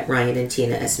endeavor that Ryan and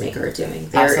Tina Essmaker are doing.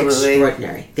 They're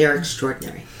extraordinary. They're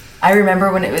extraordinary. I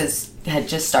remember when it had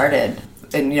just started,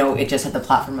 and it just had the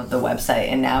platform of the website,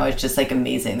 and now it's just like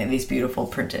amazing. They have these beautiful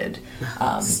printed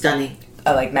stunning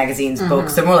like magazines,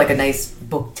 books. They're more like a nice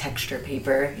book texture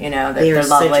paper, you know. They are they're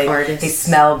such lovely. artists. They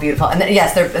smell beautiful, and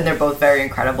they're both very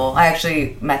incredible. I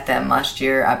actually met them last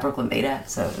year at Brooklyn Beta,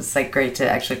 so it was like great to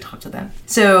actually talk to them.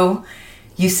 So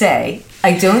you say,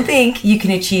 I don't think you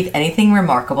can achieve anything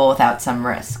remarkable without some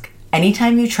risk.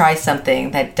 Anytime you try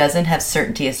something that doesn't have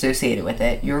certainty associated with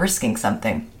it, you're risking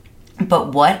something.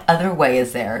 But what other way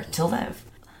is there to live?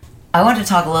 I want to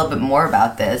talk a little bit more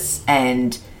about this,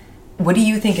 and what do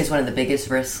you think is one of the biggest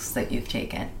risks that you've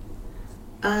taken?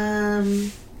 I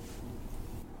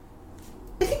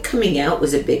think coming out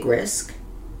was a big risk,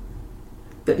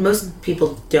 but most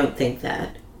people don't think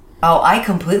that. Oh, I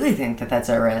completely think that that's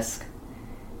a risk.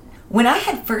 When I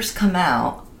had first come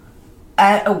out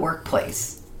at a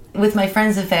workplace with my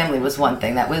friends and family was one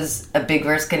thing. That was a big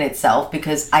risk in itself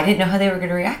because I didn't know how they were going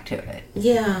to react to it.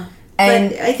 Yeah. And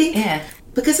but I think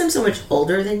because I'm so much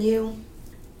older than you,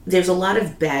 there's a lot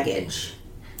of baggage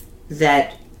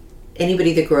that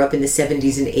anybody that grew up in the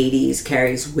 70s and 80s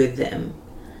carries with them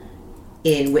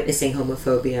in witnessing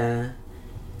homophobia,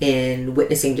 in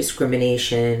witnessing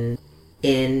discrimination,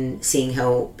 in seeing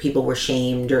how people were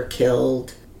shamed or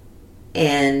killed.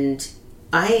 And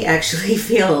I actually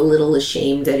feel a little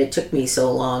ashamed that it took me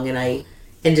so long, and I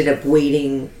ended up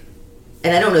waiting.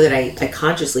 And I don't know that I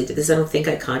consciously did this. I don't think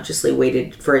I consciously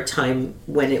waited for a time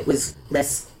when it was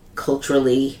less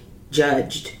culturally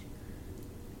judged.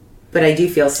 But I do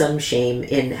feel some shame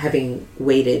in having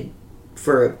waited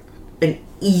for an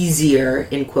easier,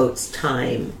 in quotes,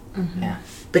 time. Mm-hmm. Yeah.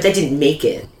 But that didn't make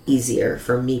it easier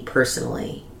for me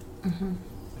personally. Mm-hmm.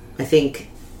 I think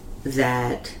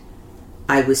that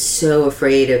I was so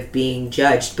afraid of being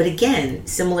judged. But again,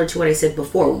 similar to what I said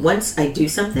before, once I do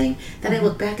something, then I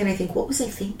look back and I think, what was I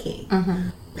thinking?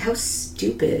 Mm-hmm. How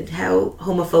stupid, how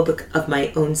homophobic of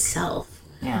my own self.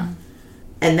 Yeah.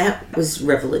 And that was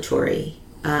revelatory.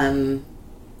 I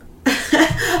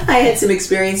had some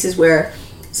experiences where,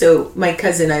 so my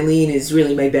cousin Eileen is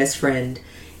really my best friend,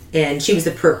 and she was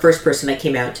the first person I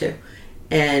came out to,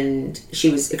 and she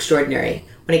was extraordinary.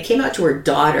 When I came out to her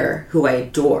daughter, who I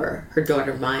adore, her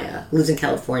daughter Maya, who lives in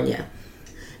California,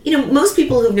 you know, most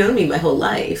people who've known me my whole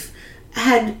life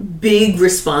had big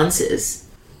responses.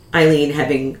 Eileen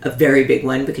having a very big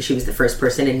one because she was the first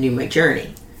person and knew my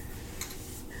journey.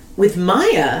 With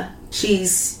Maya,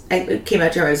 I came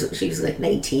out to her, she was like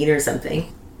 19 or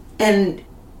something, and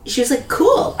she was like,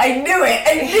 cool. I knew it.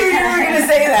 I knew you were going to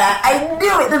say that. I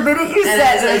knew it the minute you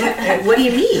said it. Like, what do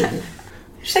you mean?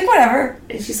 She's like, whatever.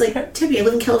 And she's like, Debbie, I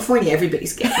live in California.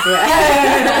 Everybody's gay. And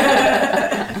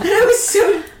I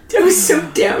was so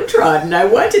downtrodden. I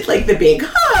wanted like the big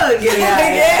hug.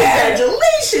 And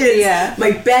congratulations. Yeah.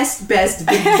 My best,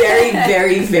 very,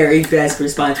 very, very best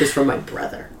response was from my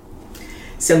brother.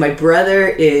 So my brother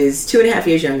is 2.5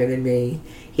 years younger than me.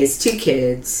 He has 2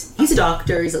 kids. He's a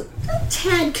doctor. He's a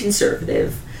tad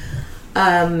conservative.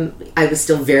 I was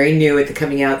still very new at the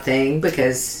coming out thing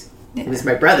because it was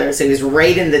my brother, so he was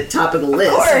right in the top of the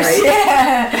list. Of course, right?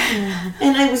 Yeah.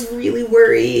 And I was really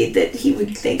worried that he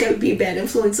would think I would be a bad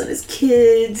influence on his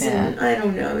kids. Yeah. And I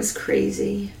don't know, it was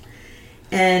crazy.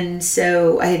 And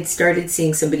so I had started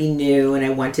seeing somebody new, and I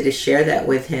wanted to share that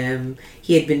with him.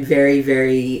 He had been very,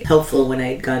 very helpful when I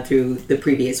had gone through the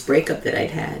previous breakup that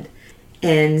I'd had.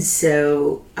 And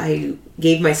so I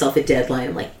gave myself a deadline.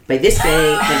 I'm like, by this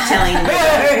day, I'm telling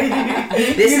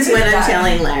this is when I'm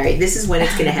telling Larry. This is when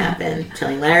it's going to happen. I'm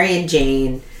telling Larry and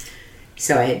Jane.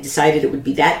 So I had decided it would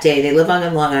be that day. They live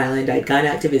on Long Island. I'd gone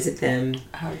out to visit them.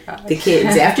 Oh, God. The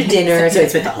kids after dinner. So I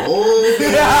spent the whole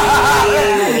day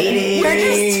waiting. You're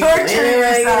just torturing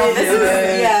yourself.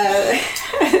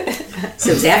 So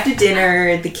it was after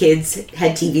dinner. The kids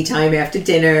had TV time after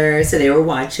dinner. So they were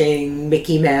watching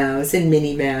Mickey Mouse and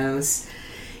Minnie Mouse.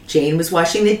 Jane was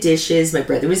washing the dishes. My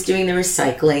brother was doing the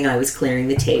recycling. I was clearing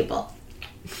the table.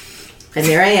 And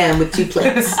there I am with 2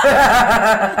 plates.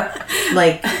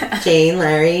 Like, Jane,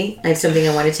 Larry, I have something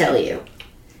I want to tell you.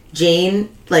 Jane,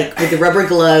 like, with the rubber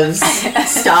gloves,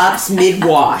 stops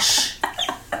mid-wash.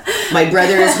 My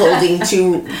brother is holding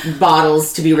 2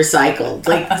 bottles to be recycled.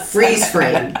 Like, freeze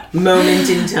frame, moment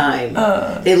in time.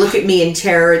 They look at me in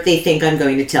terror. They think I'm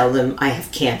going to tell them I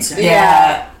have cancer.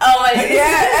 Yeah. Oh, my God.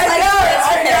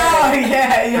 I know.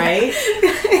 Yeah.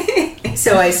 Right?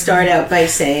 So I start out by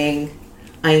saying,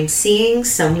 I'm seeing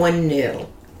someone new.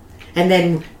 And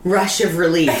then rush of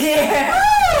relief. Yeah.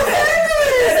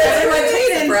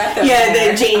 Yeah,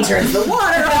 then Jane turns the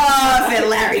water off, and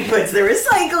Larry puts the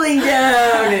recycling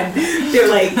down, and they're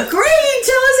like, great,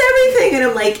 tell us everything. And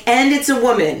I'm like, and it's a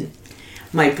woman.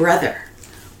 My brother,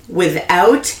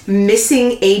 without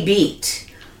missing a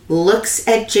beat, looks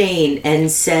at Jane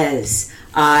and says,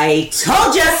 I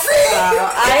told you.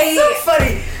 It's so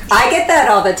funny. I get that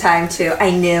all the time too.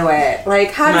 I knew it.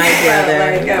 Like, how My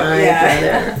did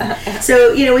brother.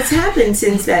 So, it's happened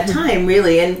since that time,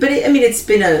 really. But it's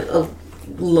been a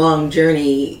long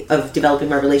journey of developing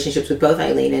my relationships with both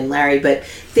Eileen and Larry. But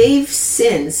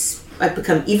I've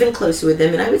become even closer with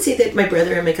them. And I would say that my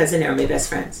brother and my cousin are my best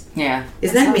friends. Yeah.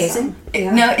 Isn't that amazing?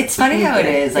 Yeah. No, it's funny how it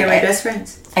is. They're my best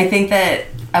friends. I think that,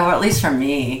 well, at least for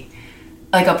me,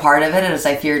 like a part of it is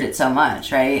I feared it so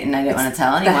much, right? And I didn't want to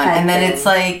tell anyone. And then it's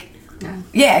like,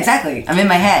 yeah, exactly. I'm in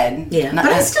my head. Yeah, but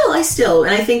I still,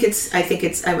 and I think it's,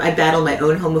 I battle my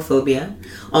own homophobia,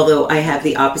 although I have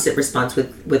the opposite response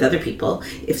with other people.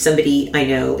 If somebody I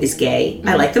know is gay,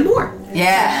 I like them more.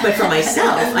 Yeah. But for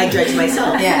myself, I judge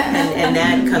myself. Yeah. And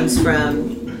that comes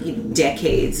from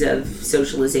decades of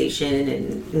socialization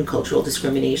and cultural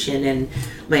discrimination and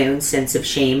my own sense of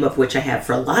shame, of which I have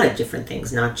for a lot of different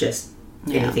things, not just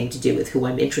anything to do with who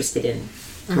I'm interested in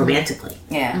romantically.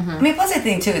 Yeah. I mean, plus I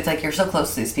think too, it's like you're so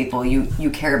close to these people, you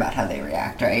care about how they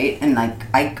react, right? And like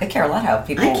I care a lot how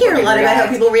people I care a lot about how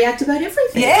people react about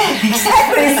everything. Yeah,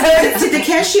 exactly. Did the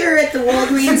cashier at the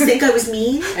Walgreens think I was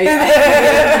mean?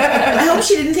 I hope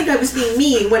she didn't think I was being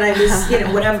mean when I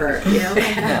was, whatever,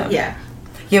 Yeah.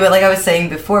 Yeah, but like I was saying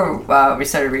before we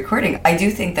started recording, I do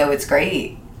think though it's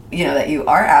great, that you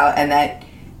are out, and that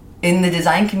in the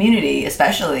design community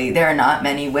especially, there are not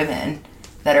many women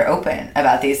that are open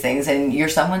about these things, and you're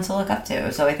someone to look up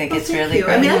to. So I think it's really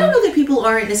great. I mean, I don't know that people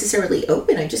aren't necessarily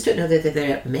open. I just don't know that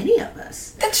there are many of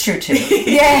us. That's true too.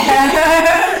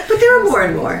 Yeah. But there are more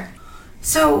and more.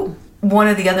 So one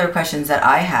of the other questions that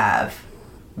I have,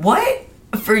 what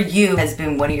for you has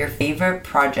been one of your favorite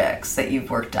projects that you've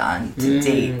worked on to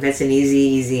date? That's an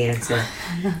easy answer.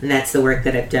 And that's the work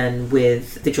that I've done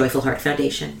with the Joyful Heart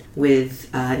Foundation,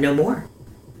 with No More.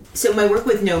 So my work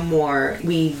with No More,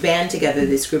 we band together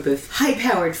this group of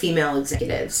high-powered female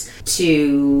executives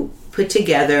to put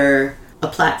together a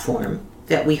platform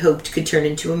that we hoped could turn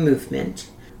into a movement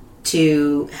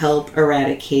to help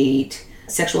eradicate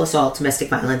sexual assault, domestic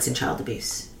violence, and child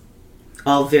abuse.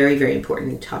 All very, very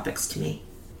important topics to me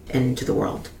and to the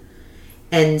world.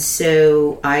 And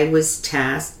so I was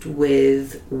tasked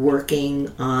with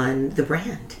working on the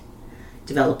brand,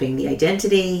 developing the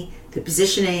identity, the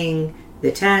positioning,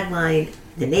 the tagline,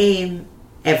 the name,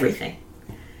 everything.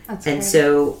 That's and great.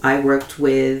 So I worked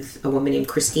with a woman named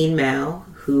Christine Mao,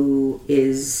 who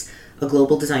is a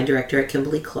global design director at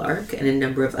Kimberly-Clark, and a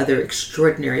number of other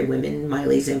extraordinary women,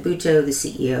 Miley Zambuto, the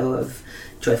CEO of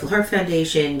Joyful Heart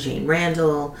Foundation, Jane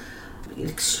Randall, an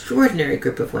extraordinary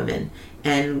group of women.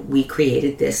 And we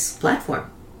created this platform.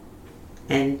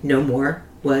 And No More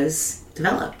was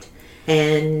developed.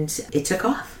 And it took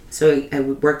off. So I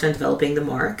worked on developing the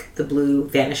mark, the blue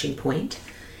vanishing point.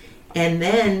 And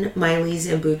then Miley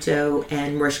Zambuto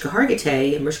and Mariska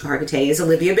Hargitay, and Mariska Hargitay is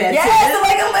Olivia Benson. Yes,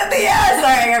 like Olivia!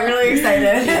 Sorry, I'm really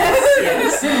excited.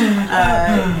 Yes.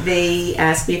 They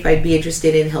asked me if I'd be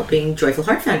interested in helping Joyful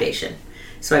Heart Foundation.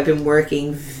 So I've been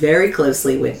working very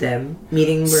closely with them.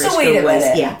 Meeting Mariska So wait a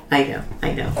minute. Yeah, I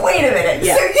know. Wait a minute.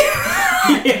 Yeah.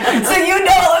 So you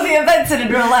know Olivia Benson in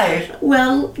real life?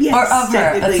 Well, yes. Or of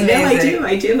her. That's No, amazing.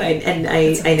 I do.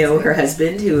 I know her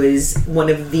husband, who is one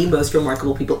of the most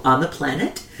remarkable people on the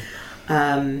planet.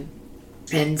 And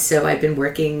so I've been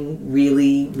working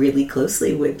really, really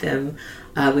closely with them,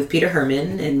 with Peter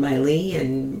Herman and Miley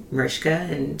and Mariska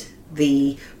and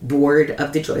the board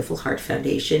of the Joyful Heart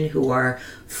Foundation, who are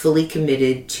fully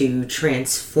committed to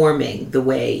transforming the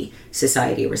way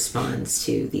society responds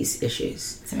to these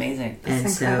issues. It's amazing. And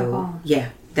That's so, incredible.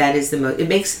 yeah, that is the most, it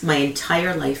makes my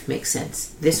entire life make sense.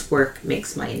 This work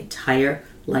makes my entire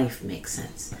life make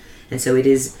sense. And so it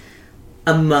is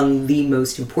among the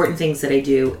most important things that I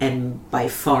do, and by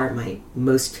far my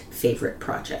most favorite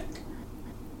project.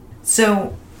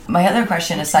 So my other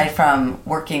question, aside from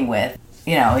working with,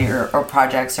 or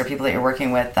projects or people that you're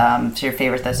working with, to your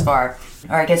favorite thus far,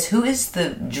 or I guess who is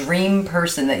the dream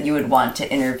person that you would want to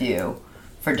interview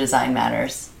for Design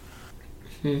Matters?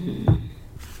 Who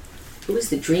is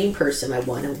the dream person I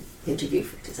want to interview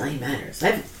for Design Matters?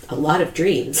 I have a lot of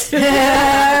dreams.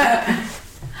 I'd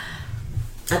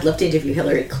love to interview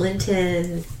Hillary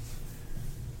Clinton.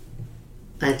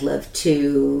 I'd love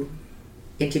to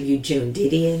interview Joan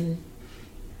Didion.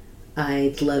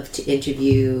 I'd love to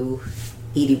interview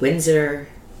Edie Windsor.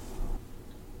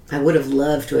 I would have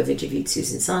loved to have interviewed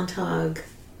Susan Sontag.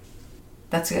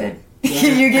 That's good. Yeah.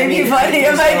 You gave me plenty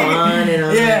of ideas. On and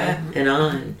on Yeah. and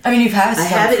on. I mean, you've had I some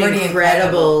have an pretty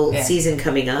incredible Yeah. season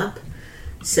coming up.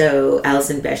 So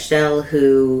Alison Bechdel,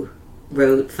 who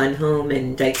wrote Fun Home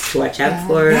and Dykes to Watch Out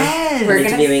For. Yes. We're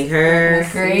interviewing her.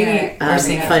 Great.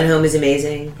 Fun Home is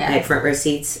amazing. Yeah. I had front row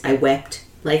seats. I wept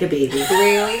like a baby.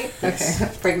 Really? Yes.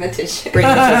 Okay. Bring the tissue. Bring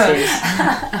the tissues.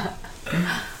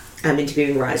 I'm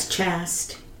interviewing Roz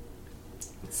Chast.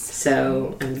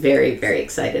 So I'm very, very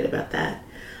excited about that.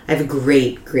 I have a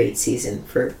great, great season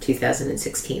for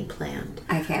 2016 planned.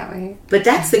 I can't wait. But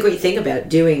that's the great thing about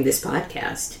doing this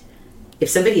podcast. If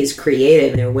somebody is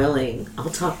creative and they're willing, I'll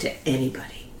talk to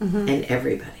anybody and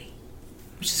everybody.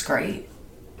 Which is great.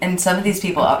 And some of these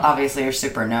people obviously are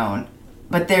super known.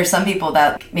 But there's some people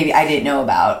that maybe I didn't know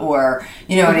about, or,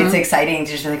 you know, and it's exciting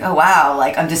to just be like, oh, wow,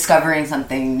 like, I'm discovering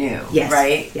something new, Yes.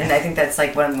 right? Yes. And I think that's,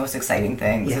 like, one of the most exciting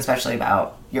things, Yeah. especially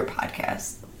about your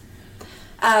podcast.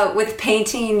 With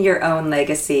painting your own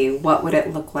legacy, what would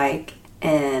it look like,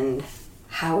 and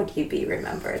how would you be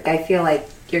remembered? I feel like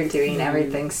you're doing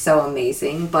everything so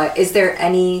amazing, but is there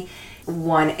any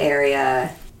one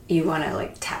area you want to,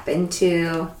 like, tap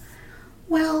into?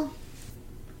 Well,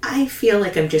 I feel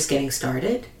like I'm just getting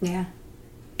started. Yeah.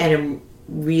 And I'm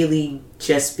really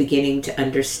just beginning to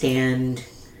understand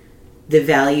the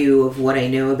value of what I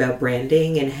know about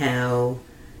branding and how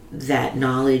that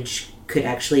knowledge could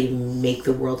actually make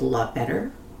the world a lot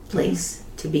better place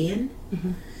to be in.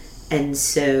 And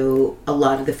so a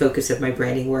lot of the focus of my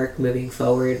branding work moving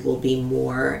forward will be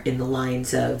more in the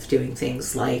lines of doing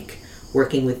things like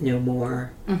working with No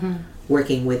More,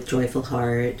 working with Joyful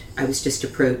Heart. I was just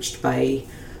approached by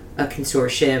a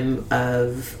consortium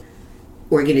of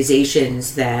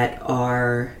organizations that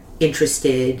are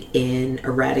interested in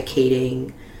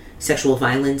eradicating sexual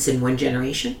violence in one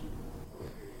generation.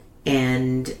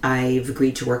 And I've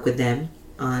agreed to work with them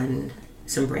on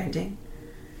some branding.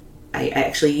 I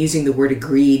actually, using the word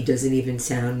agreed doesn't even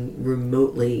sound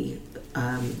remotely.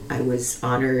 I was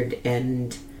honored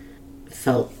and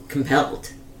felt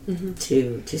compelled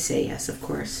to say yes, of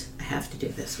course, I have to do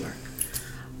this work.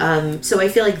 So I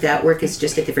feel like that work is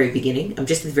just at the very beginning. I'm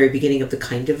just at the very beginning of the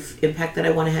kind of impact that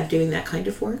I want to have doing that kind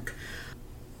of work.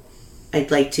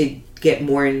 I'd like to get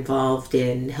more involved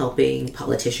in helping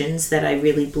politicians that I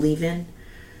really believe in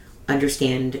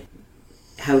understand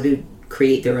how to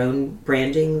create their own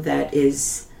branding that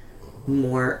is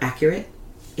more accurate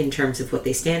in terms of what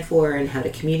they stand for and how to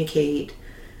communicate.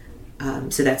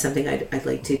 So that's something I'd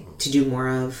like to do more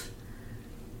of.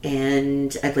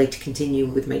 And I'd like to continue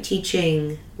with my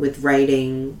teaching, with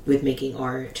writing, with making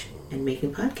art, and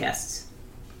making podcasts.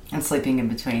 And sleeping in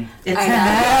between. And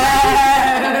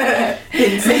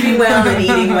sleeping well and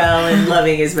eating well and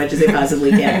loving as much as I possibly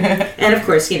can. And of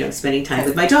course, you know, spending time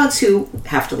with my dogs who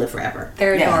have to live forever.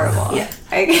 They're Yes. adorable. Yeah.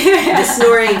 The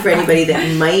snoring, for anybody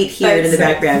that might hear it in the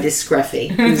That's background, is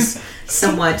Scruffy, who's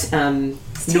somewhat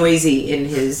noisy in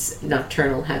his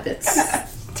nocturnal habits.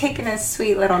 Taking a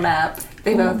sweet little nap.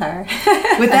 They both are.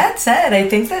 With that said, I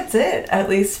think that's it, at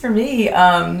least for me.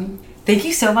 Thank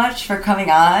you so much for coming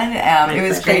on. It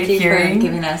was great Thank you hearing. for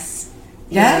giving us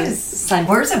Yes,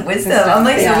 words of wisdom. wisdom. I'm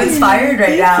like so Yeah. inspired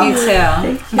right now. You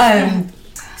too.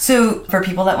 So for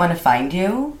people that want to find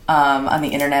you on the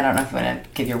internet, I don't know if you want to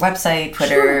give your website,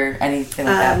 Twitter, anything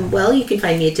like that. Well, you can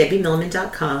find me at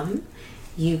debbiemillman.com.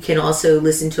 You can also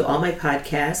listen to all my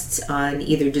podcasts on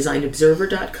either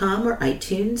designobserver.com or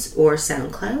iTunes or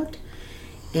SoundCloud.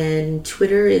 And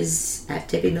Twitter is at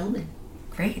Debbie Millman.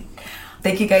 Great.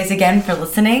 Thank you guys again for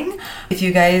listening. If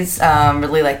you guys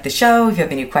really like the show, if you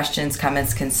have any questions,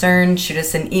 comments, concerns, shoot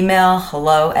us an email,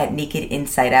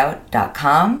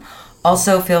 hello@nakedinsideout.com.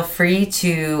 Also, feel free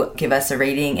to give us a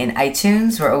rating in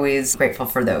iTunes. We're always grateful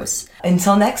for those.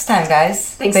 Until next time,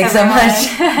 guys. Thanks so so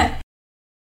much. much.